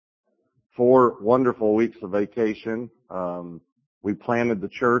4 wonderful weeks of vacation. We planted the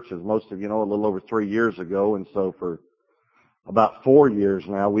church, as most of you know, a little over 3 years ago, and so for about 4 years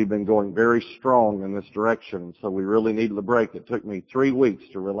now, we've been going very strong in this direction, so we really needed a break. It took me 3 weeks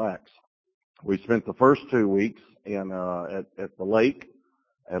to relax. We spent the first 2 weeks at the lake,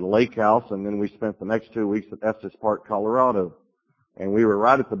 at a lake house, and then we spent the next 2 weeks at Estes Park, Colorado. And we were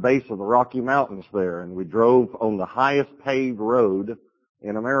right at the base of the Rocky Mountains there, and we drove on the highest paved road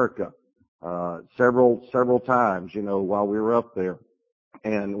in America several times, you know, while we were up there.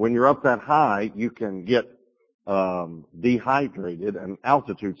 And when you're up that high, you can get dehydrated and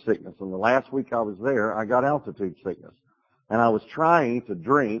altitude sickness. And the last week I was there, I got altitude sickness. And I was trying to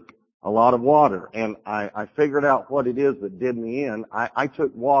drink a lot of water. And I figured out what it is that did me in. I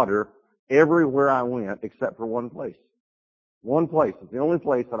took water everywhere I went except for one place. One place. It's the only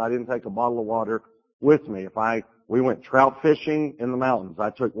place that I didn't take a bottle of water with me. We went trout fishing in the mountains, I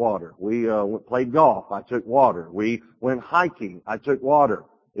took water. We played golf, I took water. We went hiking, I took water.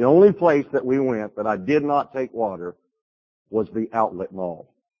 The only place that we went that I did not take water was the outlet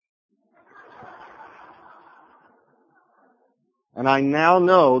mall. And I now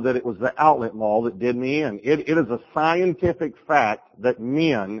know that it was the outlet mall that did me in. It is a scientific fact that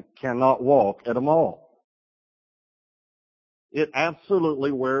men cannot walk at a mall. It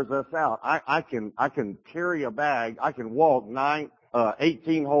absolutely wears us out. I can carry a bag. I can walk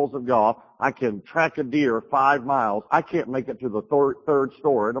 18 holes of golf. I can track a deer 5 miles. I can't make it to the third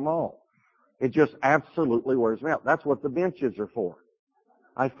store at a mall. It just absolutely wears me out. That's what the benches are for.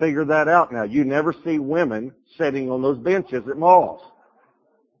 I figured that out now. You never see women sitting on those benches at malls.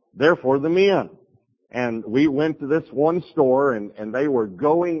 They're for the men. And we went to this one store, and they were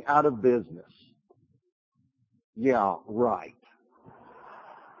going out of business. Yeah, right.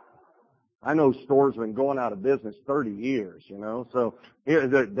 I know stores have been going out of business 30 years, you know. So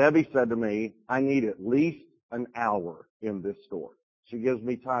Debbie said to me, I need at least an hour in this store. She gives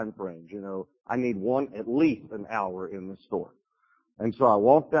me time frames, you know. I need at least an hour in this store. And so I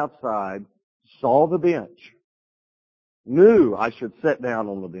walked outside, saw the bench, knew I should sit down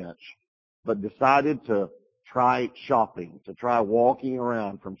on the bench, but decided to try shopping, to try walking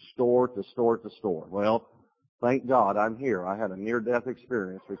around from store to store to store. Well, thank God I'm here. I had a near-death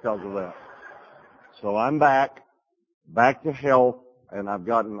experience because of that. So I'm back to health, and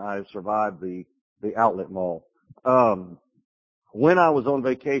I've survived the outlet mall. When I was on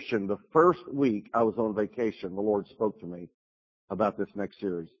vacation, the first week I was on vacation, the Lord spoke to me about this next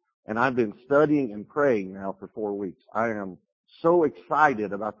series. And I've been studying and praying now for 4 weeks. I am so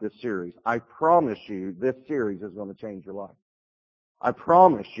excited about this series. I promise you this series is going to change your life. I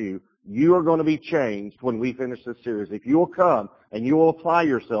promise you, you are going to be changed when we finish this series. If you will come and you will apply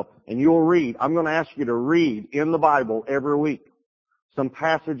yourself and you will read, I'm going to ask you to read in the Bible every week some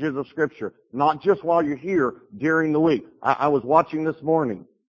passages of Scripture, not just while you're here during the week. I was watching this morning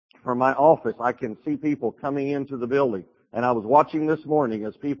from my office. I can see people coming into the building. And I was watching this morning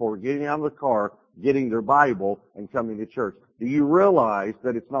as people were getting out of the car, getting their Bible, and coming to church. Do you realize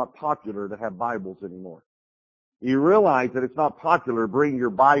that it's not popular to have Bibles anymore? You realize that it's not popular to bring your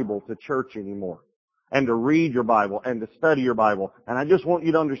Bible to church anymore and to read your Bible and to study your Bible. And I just want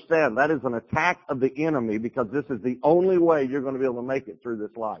you to understand that is an attack of the enemy, because this is the only way you're going to be able to make it through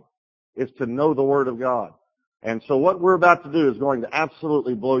this life, is to know the Word of God. And so what we're about to do is going to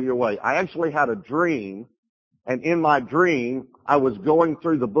absolutely blow you away. I actually had a dream, and in my dream, I was going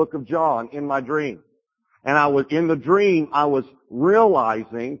through the book of John in my dream. And in the dream, I was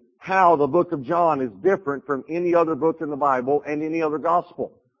realizing how the book of John is different from any other book in the Bible and any other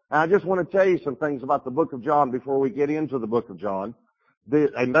gospel. And I just want to tell you some things about the book of John before we get into the book of John.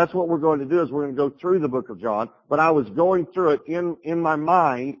 And that's what we're going to do, is we're going to go through the book of John. But I was going through it in my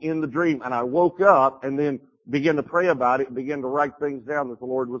mind, in the dream, and I woke up and then began to pray about it and began to write things down that the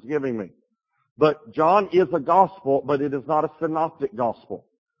Lord was giving me. But John is a gospel, but it is not a synoptic gospel.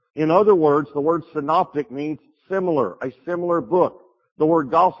 In other words, the word synoptic means similar, a similar book. The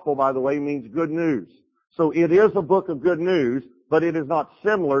word gospel, by the way, means good news. So it is a book of good news, but it is not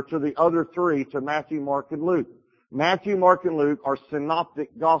similar to the other three, to Matthew, Mark, and Luke. Matthew, Mark, and Luke are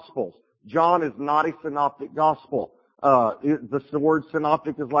synoptic gospels. John is not a synoptic gospel. The word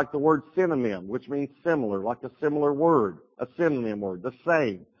synoptic is like the word synonym, which means similar, like a similar word, a synonym word, the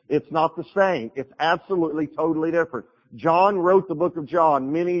same. It's not the same. It's absolutely, totally different. John wrote the book of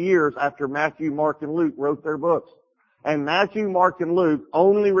John many years after Matthew, Mark, and Luke wrote their books. And Matthew, Mark, and Luke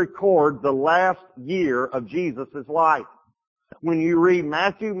only record the last year of Jesus' life. When you read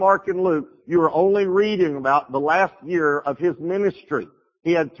Matthew, Mark, and Luke, you are only reading about the last year of his ministry.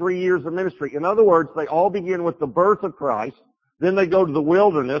 He had 3 years of ministry. In other words, they all begin with the birth of Christ, then they go to the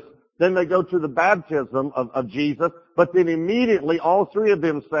wilderness, Then they go to the baptism of Jesus, but then immediately all three of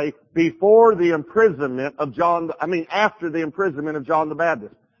them say, after the imprisonment of John the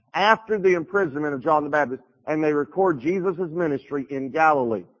Baptist. After the imprisonment of John the Baptist. And they record Jesus' ministry in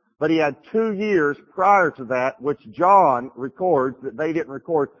Galilee. But he had 2 years prior to that, which John records, that they didn't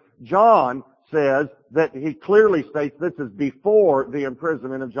record. John says that he clearly states this is before the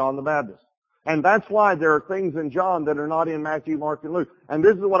imprisonment of John the Baptist. And that's why there are things in John that are not in Matthew, Mark, and Luke. And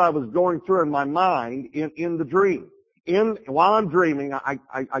this is what I was going through in my mind in the dream. While I'm dreaming,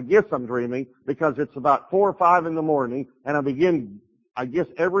 I guess I'm dreaming because it's about 4 or 5 in the morning, and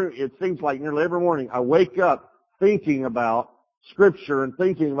it seems like nearly every morning I wake up thinking about Scripture and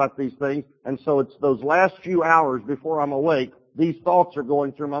thinking about these things, and so it's those last few hours before I'm awake, these thoughts are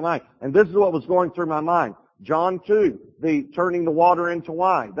going through my mind. And this is what was going through my mind. John 2, the turning the water into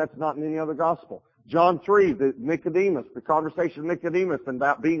wine. That's not in any other gospel. John 3, the conversation of Nicodemus and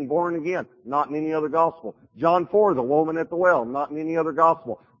about being born again. Not in any other gospel. John 4, the woman at the well. Not in any other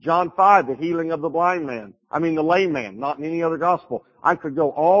gospel. John 5, the healing of the lame man. Not in any other gospel. I could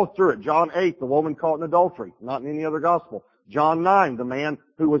go all through it. John 8, the woman caught in adultery. Not in any other gospel. John 9, the man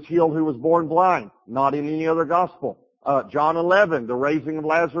who was healed who was born blind. Not in any other gospel. John 11, the raising of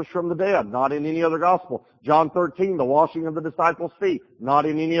Lazarus from the dead, not in any other gospel. John 13, the washing of the disciples' feet, not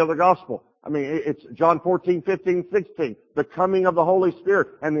in any other gospel. It's John 14, 15, 16, the coming of the Holy Spirit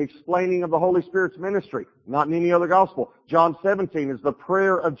and the explaining of the Holy Spirit's ministry, not in any other gospel. John 17 is the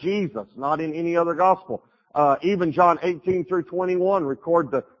prayer of Jesus, not in any other gospel. Even John 18 through 21 record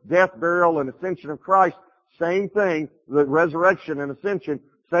the death, burial, and ascension of Christ. Same thing, the resurrection and ascension.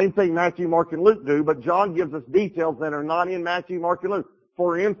 Same thing Matthew, Mark, and Luke do, but John gives us details that are not in Matthew, Mark, and Luke.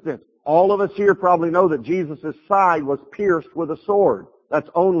 For instance, all of us here probably know that Jesus' side was pierced with a sword. That's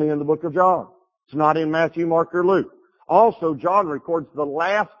only in the book of John. It's not in Matthew, Mark, or Luke. Also, John records the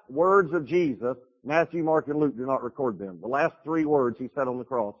last words of Jesus. Matthew, Mark, and Luke do not record them. The last 3 words he said on the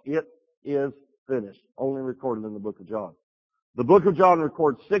cross. It is finished. Only recorded in the book of John. The book of John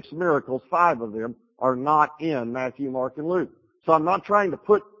records 6 miracles. 5 of them are not in Matthew, Mark, and Luke. So I'm not trying to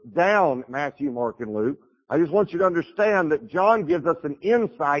put down Matthew, Mark, and Luke. I just want you to understand that John gives us an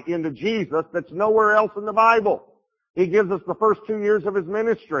insight into Jesus that's nowhere else in the Bible. He gives us the first 2 years of his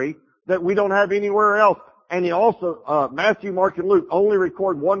ministry that we don't have anywhere else. And he also, Matthew, Mark, and Luke only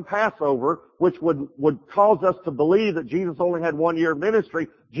record one Passover, which would cause us to believe that Jesus only had 1 year of ministry.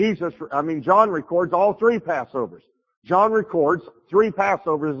 John records all 3 Passovers. John records 3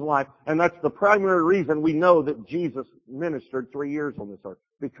 Passovers in life, and that's the primary reason we know that Jesus ministered 3 years on this earth,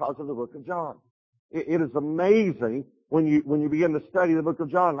 because of the book of John. It is amazing when you begin to study the book of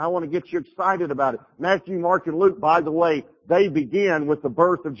John, and I want to get you excited about it. Matthew, Mark, and Luke, by the way, they begin with the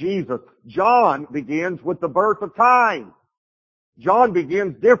birth of Jesus. John begins with the birth of time. John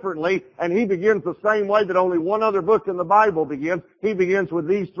begins differently, and he begins the same way that only one other book in the Bible begins. He begins with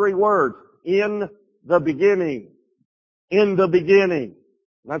these 3 words, in the beginning. In the beginning.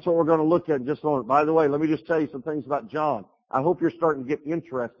 That's what we're going to look at in just a moment. By the way, let me just tell you some things about John. I hope you're starting to get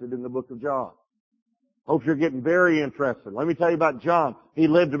interested in the book of John. Hope you're getting very interested. Let me tell you about John. He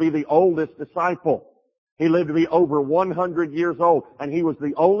lived to be the oldest disciple. He lived to be over 100 years old, and he was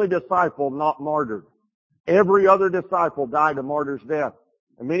the only disciple not martyred. Every other disciple died a martyr's death.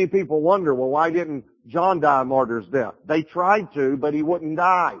 And many people wonder, well, why didn't John die a martyr's death? They tried to, but he wouldn't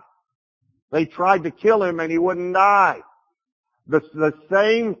die. They tried to kill him, and he wouldn't die. The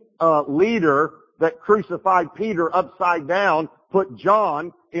same leader that crucified Peter upside down put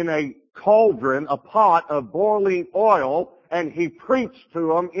John in a cauldron, a pot of boiling oil, and he preached to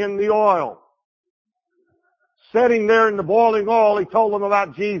them in the oil. Sitting there in the boiling oil, he told them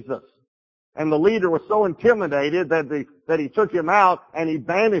about Jesus. And the leader was so intimidated that he took him out and he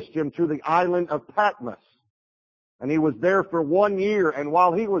banished him to the island of Patmos. And he was there for 1 year, and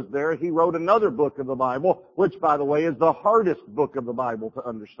while he was there, he wrote another book of the Bible, which, by the way, is the hardest book of the Bible to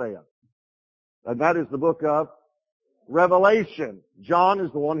understand. And that is the book of Revelation. John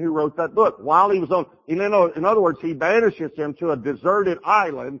is the one who wrote that book. While he was in other words, he banishes him to a deserted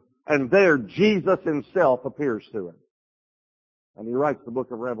island, and there Jesus himself appears to him. And he writes the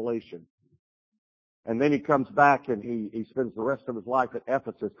book of Revelation. And then he comes back and he spends the rest of his life at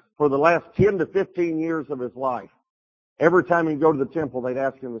Ephesus. For the last 10 to 15 years of his life, every time he'd go to the temple, they'd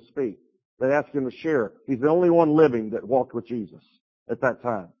ask him to speak. They'd ask him to share. He's the only one living that walked with Jesus at that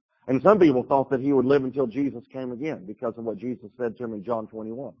time. And some people thought that he would live until Jesus came again because of what Jesus said to him in John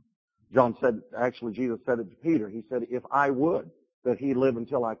 21. Jesus said it to Peter. He said, if I would that he live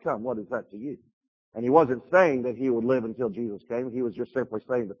until I come, what is that to you? And he wasn't saying that he would live until Jesus came. He was just simply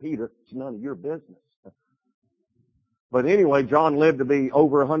saying to Peter, it's none of your business. But anyway, John lived to be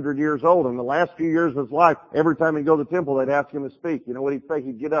over 100 years old. In the last few years of his life, every time he'd go to the temple, they'd ask him to speak. You know what he'd say?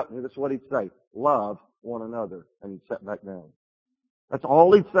 He'd get up, and this is what he'd say: love one another. And he'd sit back down. That's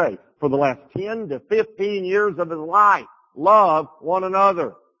all he'd say for the last 10 to 15 years of his life. Love one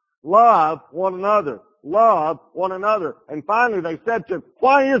another. Love one another. Love one another. And finally they said to him,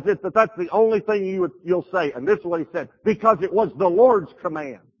 why is it that that's the only thing you'll say? And this is what he said: because it was the Lord's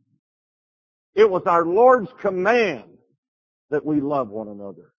command. It was our Lord's command that we love one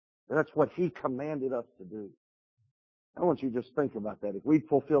another. And that's what He commanded us to do. I want you to just think about that. If we'd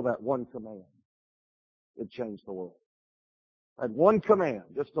fulfill that one command, it'd change the world. That one command,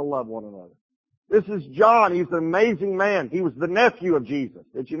 just to love one another. This is John. He's an amazing man. He was the nephew of Jesus.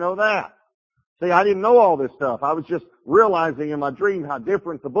 Did you know that? See, I didn't know all this stuff. I was just realizing in my dream how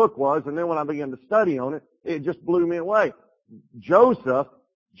different the book was, and then when I began to study on it, it just blew me away. Joseph,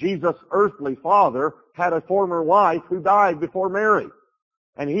 Jesus' earthly father, had a former wife who died before Mary.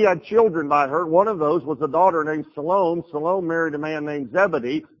 And he had children by her. One of those was a daughter named Salome. Salome married a man named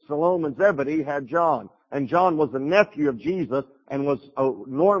Zebedee. Salome and Zebedee had John. And John was the nephew of Jesus and was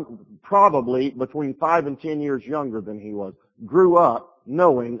probably between 5 and 10 years younger than he was. Grew up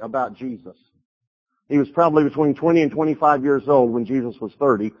knowing about Jesus. He was probably between 20 and 25 years old when Jesus was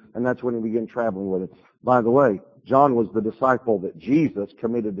 30, and that's when he began traveling with him. By the way, John was the disciple that Jesus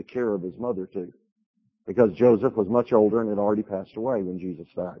committed the care of his mother to, because Joseph was much older and had already passed away when Jesus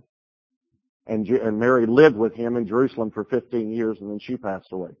died. And Mary lived with him in Jerusalem for 15 years, and then she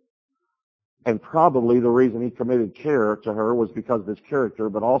passed away. And probably the reason he committed care to her was because of his character,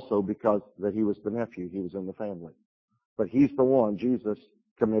 but also because that he was the nephew. He was in the family. But he's the one Jesus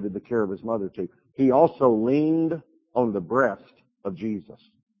committed the care of his mother to. He also leaned on the breast of Jesus.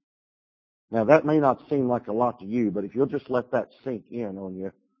 Now that may not seem like a lot to you, but if you'll just let that sink in on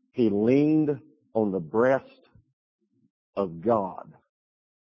you, he leaned on the breast of God.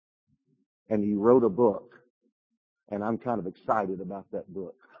 And he wrote a book. And I'm kind of excited about that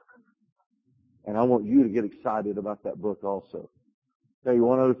book. And I want you to get excited about that book also. Tell you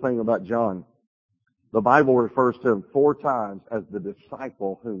one other thing about John. The Bible refers to him 4 times as the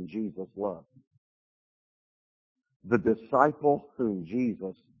disciple whom Jesus loved. The disciple whom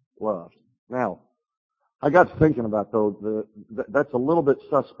Jesus loved. Now, I got thinking about those. That's a little bit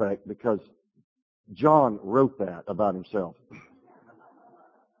suspect because John wrote that about himself.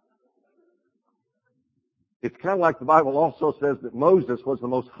 It's kind of like the Bible also says that Moses was the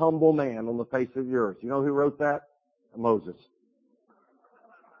most humble man on the face of the earth. You know who wrote that? Moses.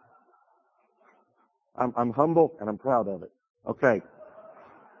 I'm humble and I'm proud of it. Okay.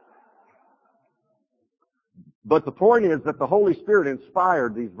 But the point is that the Holy Spirit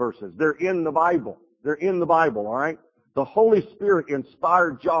inspired these verses. They're in the Bible. They're in the Bible, all right? The Holy Spirit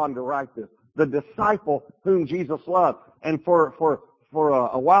inspired John to write this. The disciple whom Jesus loved. And for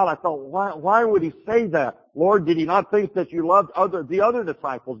a while I thought, why would he say that? Lord, did he not think that you loved the other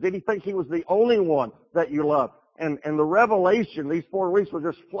disciples? Did he think he was the only one that you loved? And the revelation, these 4 weeks were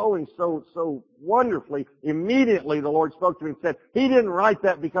just flowing so wonderfully. Immediately the Lord spoke to me and said, he didn't write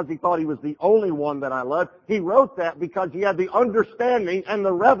that because he thought he was the only one that I loved. He wrote that because he had the understanding and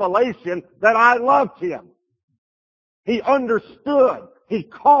the revelation that I loved him. He understood. He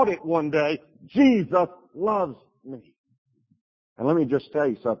caught it one day. Jesus loves me. And let me just tell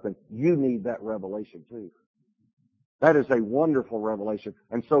you something. You need that revelation too. That is a wonderful revelation.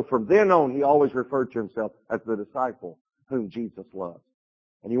 And so from then on, he always referred to himself as the disciple whom Jesus loved.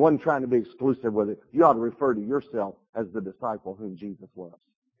 And he wasn't trying to be exclusive with it. You ought to refer to yourself as the disciple whom Jesus loves.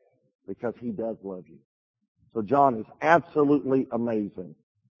 Because he does love you. So John is absolutely amazing.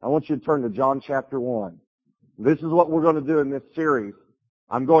 I want you to turn to John chapter 1. This is what we're going to do in this series.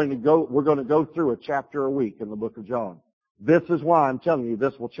 We're going to go through a chapter a week in the book of John. This is why I'm telling you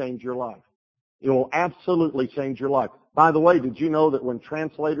this will change your life. It will absolutely change your life. By the way, did you know that when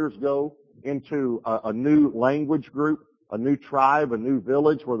translators go into a new language group, a new tribe, a new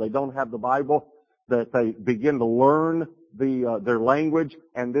village where they don't have the Bible, that they begin to learn their language,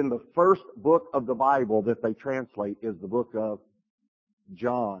 and then the first book of the Bible that they translate is the book of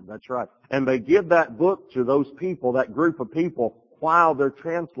John. That's right. And they give that book to those people, that group of people, while they're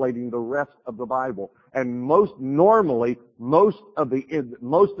translating the rest of the Bible. And most of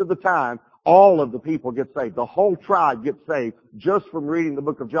the time, all of the people get saved. The whole tribe gets saved just from reading the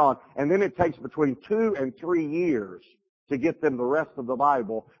book of John. And then it takes between 2 and 3 years to get them the rest of the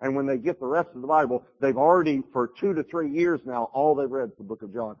Bible. And when they get the rest of the Bible, they've already, for 2 to 3 years now, all they've read is the book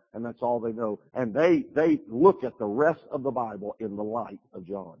of John. And that's all they know. And they look at the rest of the Bible in the light of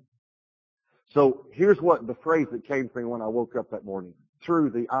John. So here's what the phrase that came to me when I woke up that morning.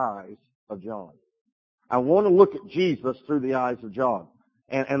 Through the eyes of John. I want to look at Jesus through the eyes of John.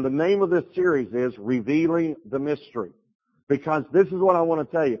 And the name of this series is Revealing the Mystery. Because this is what I want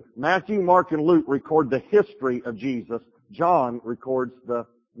to tell you. Matthew, Mark, and Luke record the history of Jesus. John records the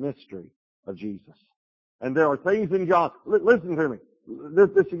mystery of Jesus. And there are things in John. Listen to me. This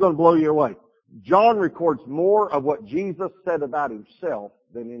is going to blow you away. John records more of what Jesus said about himself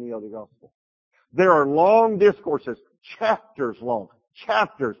than any other gospel. There are long discourses, chapters long.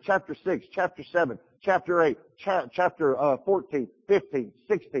 Chapters, chapter 6, chapter 7, chapter 8, chapter 14, 15,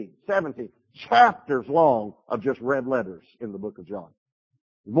 16, 17, chapters long of just red letters in the book of John.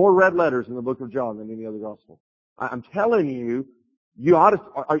 More red letters in the book of John than any other gospel. I'm telling you, you ought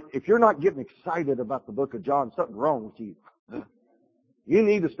to, if you're not getting excited about the book of John, something's wrong with you. You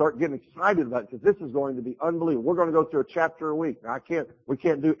need to start getting excited about it because this is going to be unbelievable. We're going to go through a chapter a week. Now, we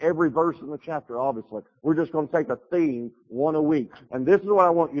can't do every verse in the chapter, obviously. We're just going to take a theme, one a week. And this is what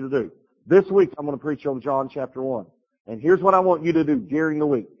I want you to do. This week, I'm going to preach on John chapter 1. And here's what I want you to do during the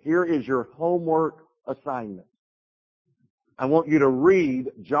week. Here is your homework assignment. I want you to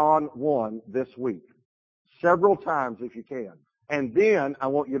read John 1 this week. Several times if you can. And then I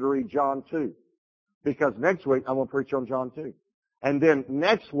want you to read John 2. Because next week, I'm going to preach on John 2. And then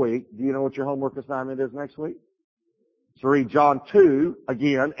next week, do you know what your homework assignment is next week? So read John 2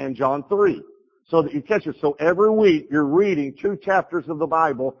 again and John 3 so that you catch it. So every week you're reading 2 chapters of the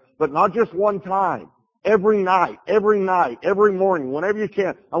Bible, but not just one time. Every night, every morning, whenever you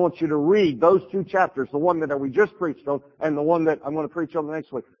can, I want you to read those 2 chapters, the one that we just preached on and the one that I'm going to preach on the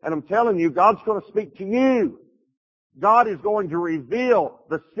next week. And I'm telling you, God's going to speak to you. God is going to reveal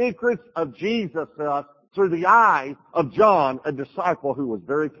the secrets of Jesus to us through the eyes of John, a disciple who was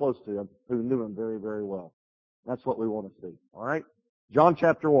very close to him, who knew him very, very well. That's what we want to see. All right? John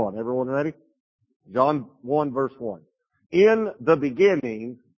chapter 1. Everyone ready? John 1 verse 1. In the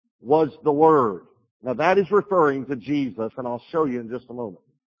beginning was the Word. Now that is referring to Jesus, and I'll show you in just a moment.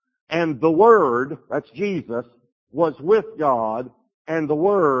 And the Word, that's Jesus, was with God, and the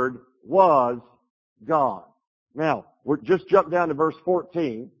Word was God. Now, we're just jump down to verse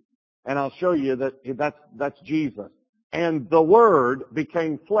 14. And I'll show you that's Jesus. And the Word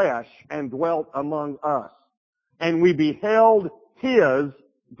became flesh and dwelt among us. And we beheld His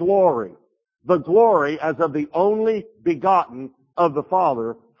glory. The glory as of the only begotten of the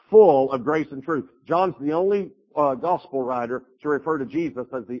Father, full of grace and truth. John's the only gospel writer to refer to Jesus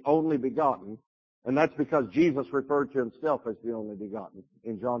as the only begotten. And that's because Jesus referred to himself as the only begotten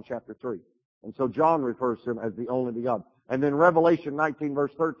in John chapter 3. And so John refers to him as the only begotten. And then Revelation 19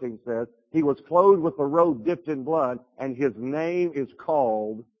 verse 13 says, He was clothed with a robe dipped in blood, and His name is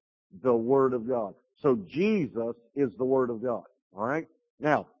called the Word of God. So Jesus is the Word of God. All right?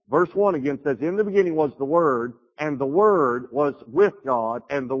 Now, verse 1 again says, In the beginning was the Word, and the Word was with God,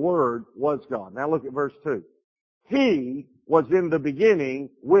 and the Word was God. Now look at verse 2. He was in the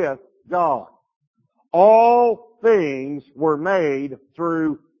beginning with God. All things were made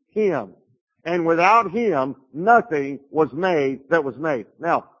through Him. And without Him, nothing was made that was made.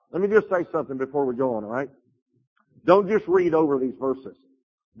 Now, let me just say something before we go on, all right? Don't just read over these verses.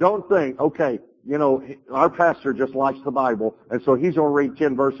 Don't think, okay, you know, our pastor just likes the Bible, and so he's going to read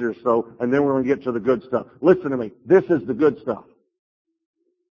 10 verses or so, and then we're going to get to the good stuff. Listen to me. This is the good stuff.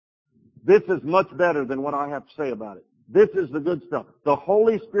 This is much better than what I have to say about it. This is the good stuff. The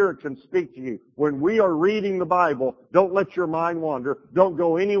Holy Spirit can speak to you. When we are reading the Bible, don't let your mind wander. Don't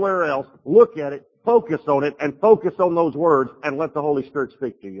go anywhere else. Look at it, focus on it, and focus on those words, and let the Holy Spirit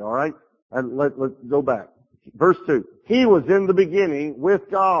speak to you, all right? And let's go back. Verse 2. He was in the beginning with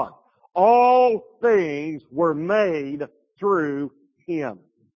God. All things were made through Him.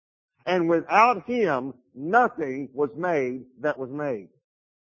 And without Him, nothing was made that was made.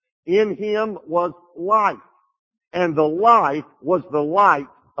 In Him was life. And the life was the light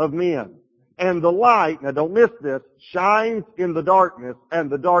of men. And the light, now don't miss this, shines in the darkness, and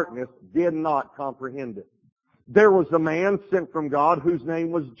the darkness did not comprehend it. There was a man sent from God whose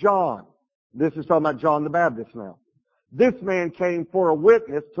name was John. This is talking about John the Baptist now. This man came for a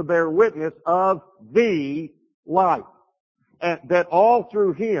witness to bear witness of the light, and that all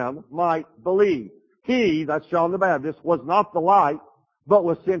through him might believe. He, that's John the Baptist, was not the light, but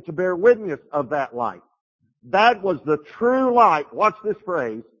was sent to bear witness of that light. That was the true light, watch this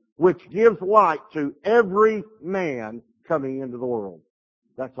phrase, which gives light to every man coming into the world.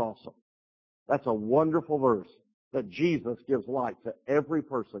 That's awesome. That's a wonderful verse, that Jesus gives light to every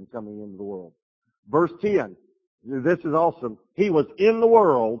person coming into the world. Verse 10, this is awesome. He was in the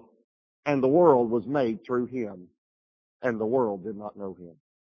world, and the world was made through Him, and the world did not know Him.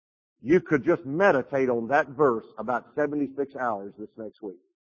 You could just meditate on that verse about 76 hours this next week.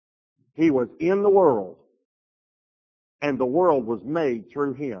 He was in the world, and the world was made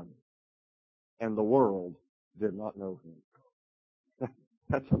through him, and the world did not know him.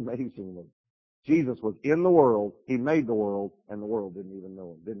 That's amazing. Jesus was in the world, he made the world, and the world didn't even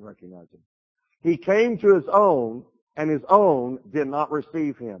know him, didn't recognize him. He came to his own, and his own did not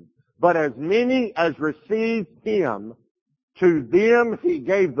receive him. But as many as received him, to them he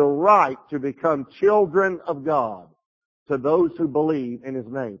gave the right to become children of God, to those who believe in his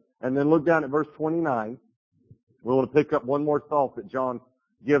name. And then look down at verse 29. We want to pick up one more thought that John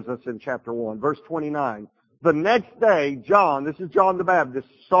gives us in chapter 1. Verse 29. The next day, John, this is John the Baptist,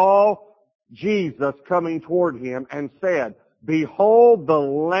 saw Jesus coming toward him and said, Behold the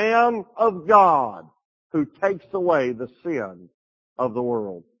Lamb of God who takes away the sin of the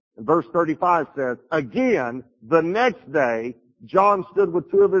world. And verse 35 says, Again, the next day, John stood with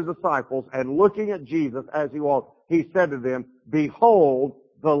two of his disciples, and looking at Jesus as he walked, he said to them, Behold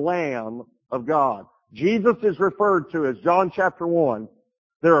the Lamb of God. Jesus is referred to as John chapter 1.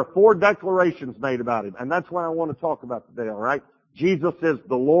 There are 4 declarations made about him, and that's what I want to talk about today, all right? Jesus is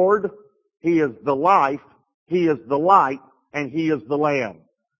the Lord, he is the life, he is the light, and he is the Lamb.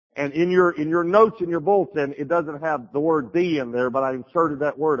 And in your notes in your bulletin, it doesn't have the word "the" in there, but I inserted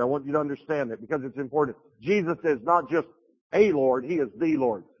that word. I want you to understand it because it's important. Jesus is not just a Lord, he is the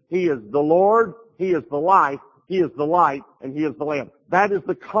Lord. He is the Lord, he is the life, he is the light, and he is the Lamb. That is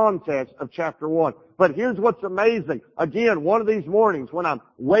the context of chapter 1. But here's what's amazing. Again, one of these mornings when I'm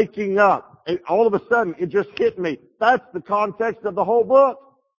waking up, all of a sudden it just hit me. That's the context of the whole book.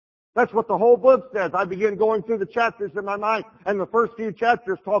 That's what the whole book says. I begin going through the chapters in my mind, and the first few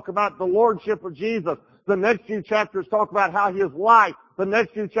chapters talk about the lordship of Jesus. The next few chapters talk about how he is light. The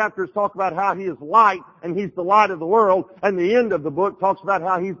next few chapters talk about how he is light, and he's the light of the world. And the end of the book talks about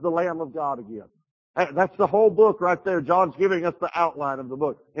how he's the Lamb of God again. That's the whole book right there. John's giving us the outline of the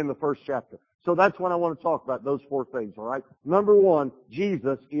book in the first chapter. So that's what I want to talk about, those 4 things, all right? Number 1,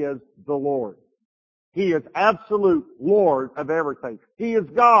 Jesus is the Lord. He is absolute Lord of everything. He is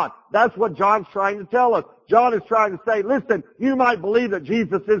God. That's what John's trying to tell us. John is trying to say, listen, you might believe that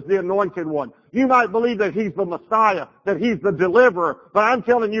Jesus is the anointed one. You might believe that he's the Messiah, that he's the deliverer. But I'm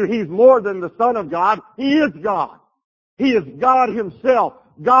telling you, he's more than the Son of God. He is God. He is God himself.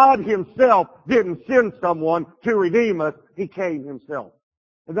 God himself didn't send someone to redeem us. He came himself.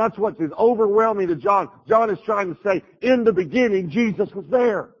 And that's what is overwhelming to John. John is trying to say, in the beginning, Jesus was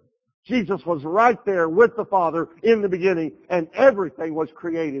there. Jesus was right there with the Father in the beginning, and everything was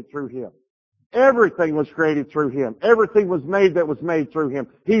created through him. Everything was created through him. Everything was made that was made through him.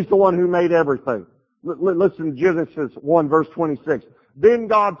 He's the one who made everything. Listen to Genesis 1 verse 26. Then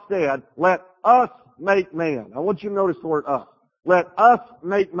God said, let us make man. I want you to notice the word us. Let us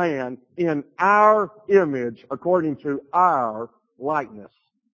make man in our image according to our likeness.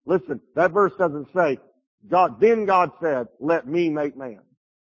 Listen, that verse doesn't say, then God said, let me make man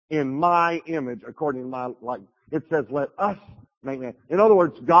in my image according to my likeness. It says, let us make man. In other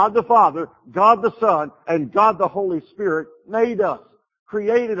words, God the Father, God the Son, and God the Holy Spirit made us,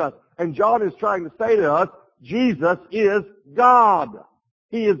 created us. And John is trying to say to us, Jesus is God.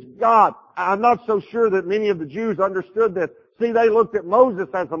 He is God. I'm not so sure that many of the Jews understood this. See, they looked at Moses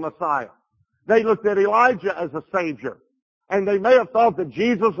as a Messiah. They looked at Elijah as a Savior. And they may have thought that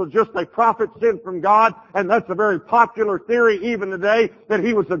Jesus was just a prophet sent from God, and that's a very popular theory even today, that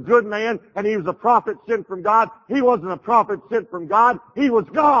he was a good man and he was a prophet sent from God. He wasn't a prophet sent from God. He was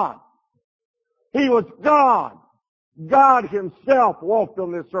God. He was God. God himself walked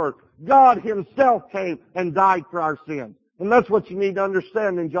on this earth. God himself came and died for our sins. And that's what you need to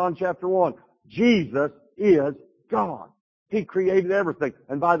understand in John chapter 1. Jesus is God. He created everything.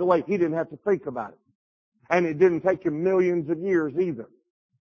 And by the way, he didn't have to think about it. And it didn't take him millions of years either.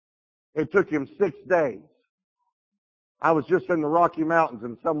 It took him 6 days. I was just in the Rocky Mountains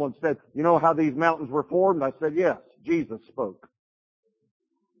and someone said, you know how these mountains were formed? I said, yes, Jesus spoke.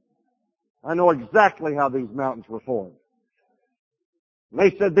 I know exactly how these mountains were formed. And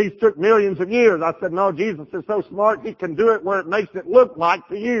they said these took millions of years. I said, no, Jesus is so smart, he can do it where it makes it look like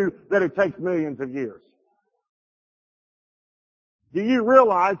to you that it takes millions of years. Do you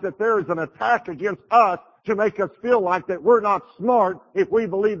realize that there is an attack against us to make us feel like that we're not smart if we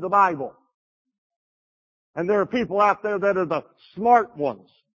believe the Bible? And there are people out there that are the smart ones.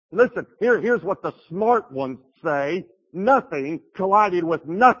 Listen, here's what the smart ones say. Nothing collided with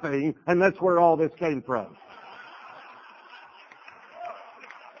nothing, and that's where all this came from.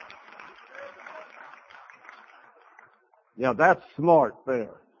 Yeah, that's smart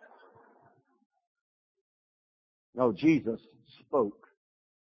there. No, Jesus spoke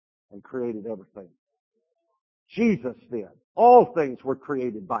and created everything. Jesus did. All things were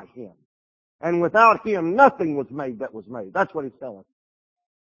created by him. And without Him, nothing was made that was made. That's what He's telling.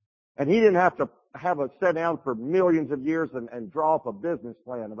 And He didn't have to have us sit down for millions of years and draw up a business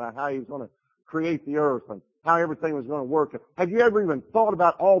plan about how He was going to create the earth and how everything was going to work. Have you ever even thought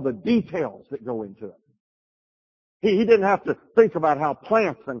about all the details that go into it? He didn't have to think about how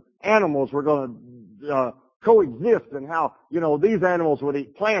plants and animals were going to coexist and how, these animals would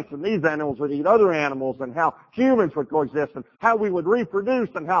eat plants and these animals would eat other animals and how humans would coexist and how we would reproduce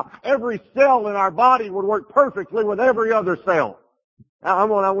and how every cell in our body would work perfectly with every other cell. Now,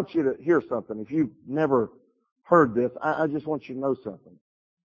 I want you to hear something. If you've never heard this, I just want you to know something.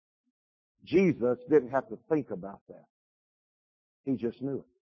 Jesus didn't have to think about that. He just knew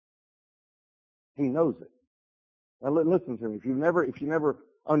it. He knows it. Now listen to me. If you never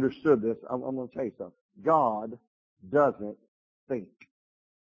understood this, I'm going to tell you something. God doesn't think.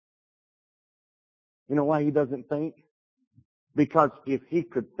 You know why He doesn't think? Because if He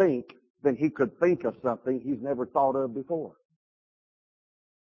could think, then He could think of something He's never thought of before.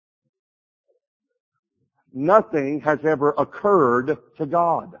 Nothing has ever occurred to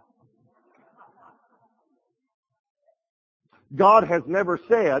God. God has never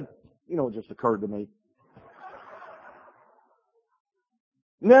said, it just occurred to me.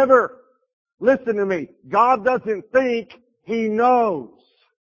 Never. Listen to me. God doesn't think, He knows.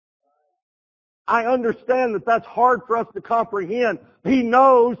 I understand that that's hard for us to comprehend. He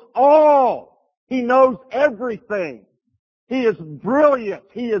knows all. He knows everything. He is brilliant.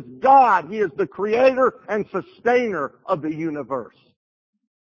 He is God. He is the creator and sustainer of the universe.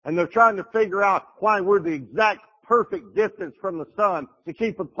 And they're trying to figure out why we're the exact perfect distance from the sun to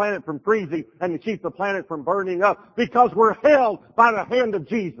keep the planet from freezing and to keep the planet from burning up, because we're held by the hand of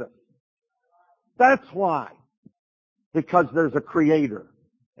Jesus. That's why. Because there's a creator,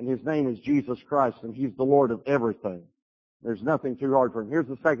 and His name is Jesus Christ, and He's the Lord of everything. There's nothing too hard for Him. Here's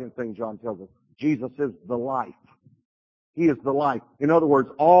the second thing John tells us. Jesus is the life. He is the life. In other words,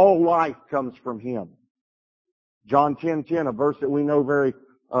 all life comes from Him. John 10:10, a verse that we know very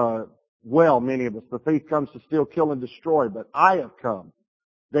well, many of us. The thief comes to steal, kill, and destroy, but I have come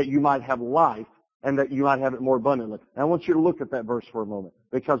that you might have life and that you might have it more abundantly. And I want you to look at that verse for a moment,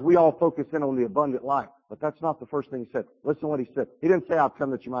 because we all focus in on the abundant life, but that's not the first thing He said. Listen to what He said. He didn't say, I've come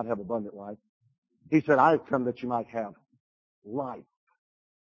that you might have abundant life. He said, I have come that you might have life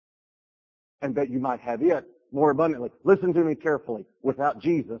and that you might have it more abundantly. Listen to me carefully. Without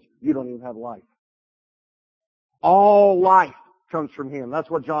Jesus, you don't even have life. All life comes from Him. That's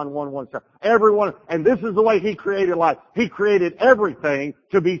what John 1:1 says. Everyone, and this is the way He created life. He created everything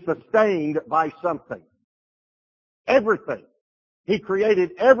to be sustained by something. Everything. He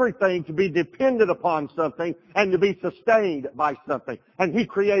created everything to be dependent upon something and to be sustained by something. And He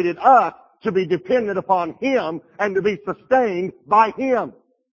created us to be dependent upon Him and to be sustained by Him.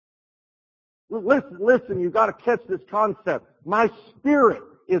 Listen, you've got to catch this concept. My spirit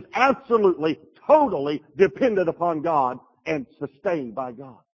is absolutely, totally dependent upon God and sustained by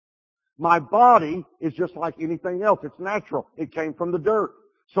God. My body is just like anything else. It's natural. It came from the dirt.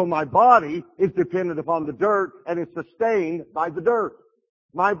 So my body is dependent upon the dirt and is sustained by the dirt.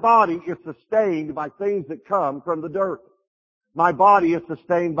 My body is sustained by things that come from the dirt. My body is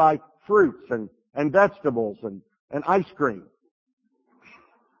sustained by fruits and vegetables and ice cream.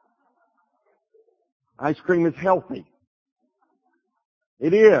 Ice cream is healthy.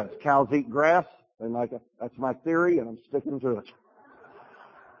 It is. Cows eat grass. That's my theory, and I'm sticking to it.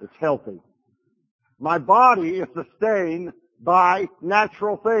 It's healthy. My body is sustained by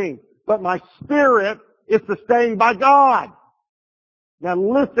natural things, but my spirit is sustained by God. Now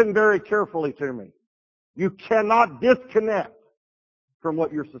listen very carefully to me. You cannot disconnect from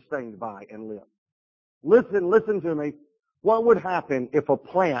what you're sustained by and live. Listen to me. What would happen if a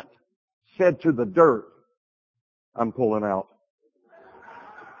plant said to the dirt, I'm pulling out?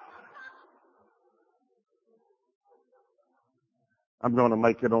 I'm going to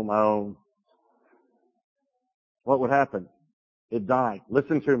make it on my own. What would happen? It died.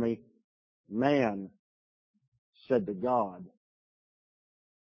 Listen to me. Man said to God,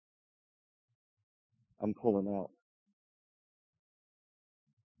 I'm pulling out.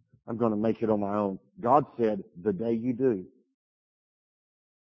 I'm going to make it on my own. God said, the day you do,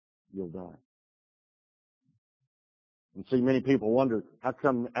 you'll die. And see, many people wonder, how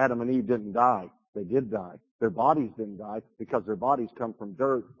come Adam and Eve didn't die? They did die. Their bodies didn't die because their bodies come from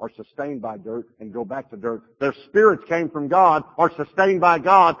dirt, are sustained by dirt, and go back to dirt. Their spirits came from God, are sustained by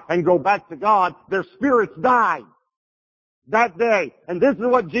God, and go back to God. Their spirits died that day. And this is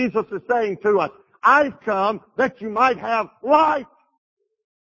what Jesus is saying to us. I've come that you might have life.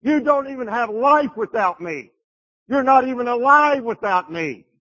 You don't even have life without me. You're not even alive without me.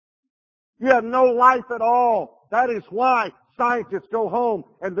 You have no life at all. That is why scientists go home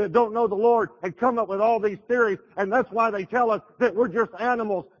and they don't know the Lord and come up with all these theories, and that's why they tell us that we're just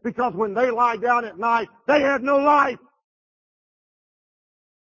animals, because when they lie down at night, they have no life.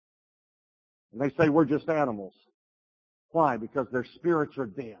 And they say we're just animals. Why? Because their spirits are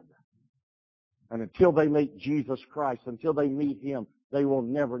dead. And until they meet Jesus Christ, until they meet Him, they will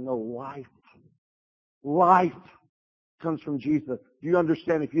never know life. Life comes from Jesus. Do you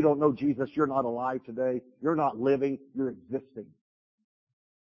understand, if you don't know Jesus, you're not alive today? You're not living, you're existing.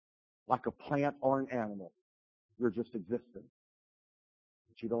 Like a plant or an animal. You're just existing.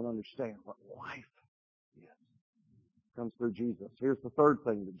 But you don't understand what life is. It comes through Jesus. Here's the third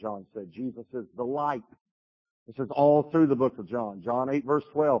thing that John said. Jesus is the light. This is all through the book of John. John 8, verse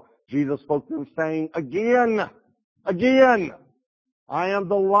 12. Jesus spoke to them saying, again, I am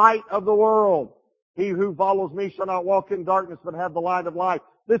the light of the world. He who follows me shall not walk in darkness, but have the light of life.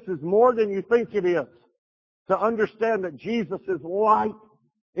 This is more than you think it is. To understand that Jesus is light.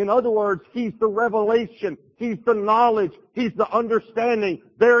 In other words, He's the revelation. He's the knowledge. He's the understanding.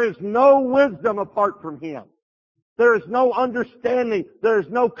 There is no wisdom apart from Him. There is no understanding. There is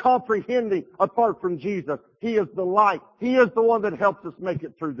no comprehending apart from Jesus. He is the light. He is the one that helps us make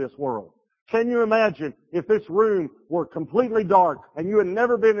it through this world. Can you imagine if this room were completely dark and you had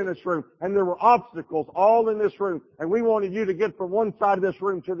never been in this room and there were obstacles all in this room and we wanted you to get from one side of this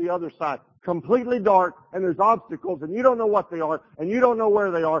room to the other side? Completely dark, and there's obstacles and you don't know what they are and you don't know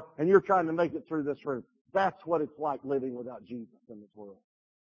where they are, and you're trying to make it through this room. That's what it's like living without Jesus in this world.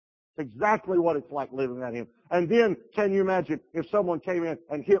 It's exactly what it's like living without Him. And then, can you imagine if someone came in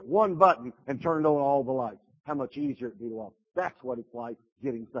and hit one button and turned on all the lights? How much easier it'd be to walk. That's what it's like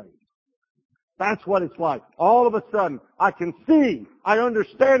getting saved. That's what it's like. All of a sudden, I can see, I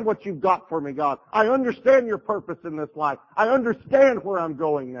understand what you've got for me, God. I understand your purpose in this life. I understand where I'm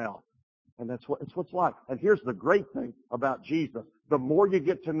going now. And it's what it's like. And here's the great thing about Jesus. The more you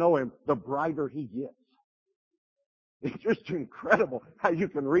get to know Him, the brighter He gets. It's just incredible how you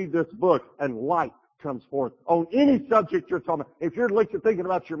can read this book and light comes forth on any subject you're talking about. If you're thinking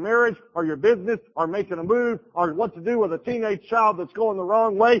about your marriage or your business or making a move or what to do with a teenage child that's going the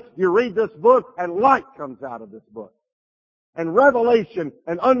wrong way, you read this book and light comes out of this book. And revelation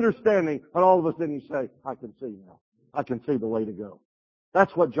and understanding, and all of a sudden you say, I can see now. I can see the way to go.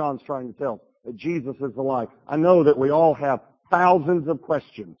 That's what John's trying to tell us, that Jesus is the light. I know that we all have thousands of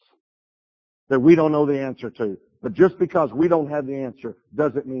questions that we don't know the answer to. But just because we don't have the answer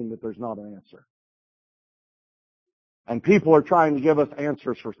doesn't mean that there's not an answer. And people are trying to give us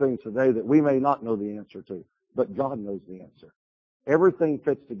answers for things today that we may not know the answer to. But God knows the answer. Everything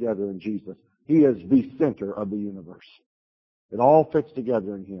fits together in Jesus. He is the center of the universe. It all fits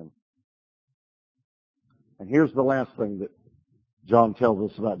together in Him. And here's the last thing that John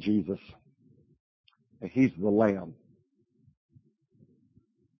tells us about Jesus. He's the Lamb.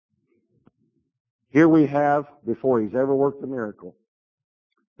 Here we have, before He's ever worked a miracle,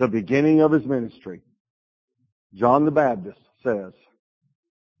 the beginning of His ministry. John the Baptist says,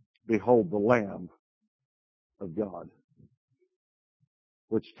 behold the Lamb of God,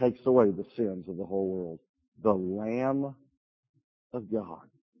 which takes away the sins of the whole world. The Lamb of God.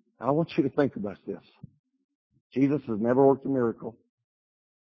 Now, I want you to think about this. Jesus has never worked a miracle.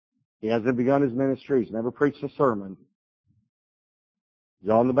 He hasn't begun His ministry. He's never preached a sermon.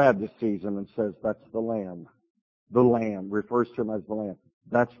 John the Baptist sees Him and says, that's the Lamb. The Lamb refers to Him as the Lamb.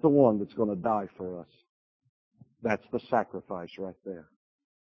 That's the one that's going to die for us. That's the sacrifice right there.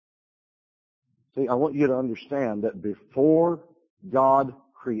 See, I want you to understand that before God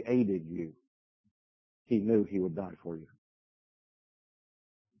created you, He knew He would die for you.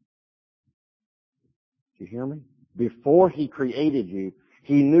 Do you hear me? Before He created you,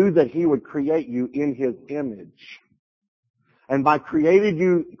 He knew that He would create you in His image. And by creating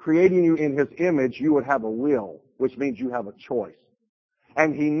you in His image, you would have a will, which means you have a choice.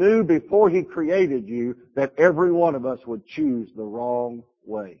 And He knew before He created you that every one of us would choose the wrong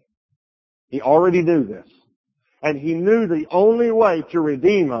way. He already knew this. And He knew the only way to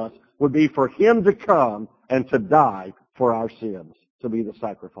redeem us would be for Him to come and to die for our sins, to be the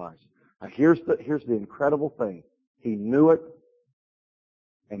sacrifice. Now here's the incredible thing. He knew it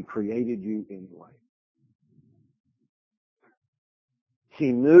and created you anyway.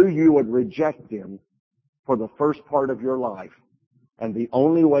 He knew you would reject Him for the first part of your life, and the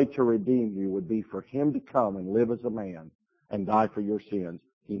only way to redeem you would be for Him to come and live as a man and die for your sins.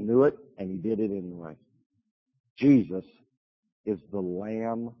 He knew it, and He did it anyway. Jesus is the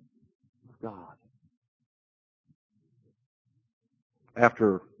Lamb of God.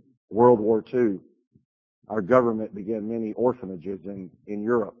 After World War II, our government began many orphanages in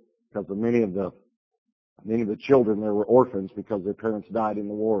Europe. because of many of the children there were orphans because their parents died in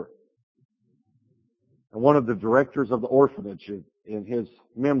the war. And one of the directors of the orphanage in his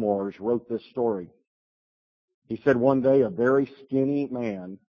memoirs wrote this story. He said one day a very skinny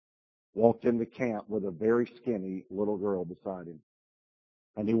man walked into camp with a very skinny little girl beside him.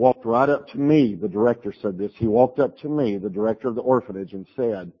 And he walked right up to me, the director said this, he walked up to me, the director of the orphanage, and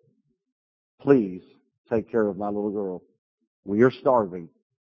said, "Please take care of my little girl. We are starving,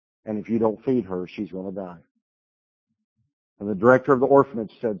 and if you don't feed her, she's going to die." And the director of the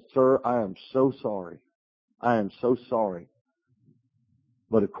orphanage said, "Sir, I am so sorry. I am so sorry.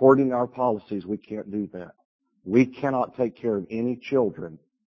 But according to our policies, we can't do that. We cannot take care of any children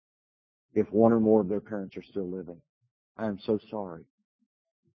if one or more of their parents are still living. I am so sorry."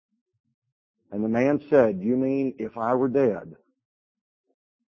 And the man said, "You mean if I were dead,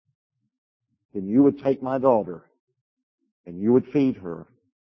 then you would take my daughter, and you would feed her,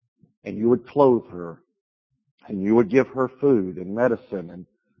 and you would clothe her, and you would give her food and medicine, and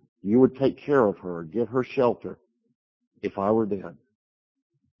you would take care of her, give her shelter, if I were dead?"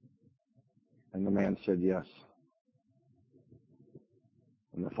 And the man said, "Yes."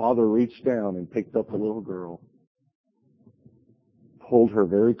 And the father reached down and picked up the little girl, pulled her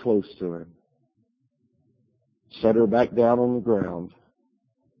very close to him, set her back down on the ground,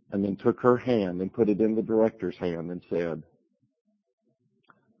 and then took her hand and put it in the director's hand and said,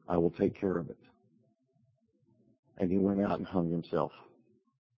 "I will take care of it." And he went out and hung himself.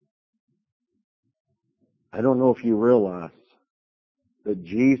 I don't know if you realize that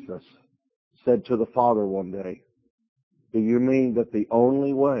Jesus said to the Father one day, "Do you mean that the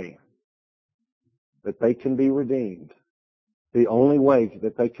only way that they can be redeemed, the only way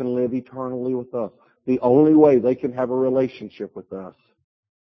that they can live eternally with us, the only way they can have a relationship with us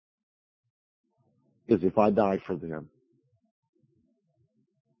is if I die for them?"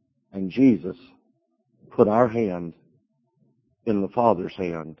 And Jesus put our hand in the Father's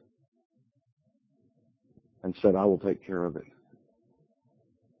hand and said, "I will take care of it."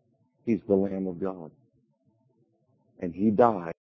 He's the Lamb of God. And He died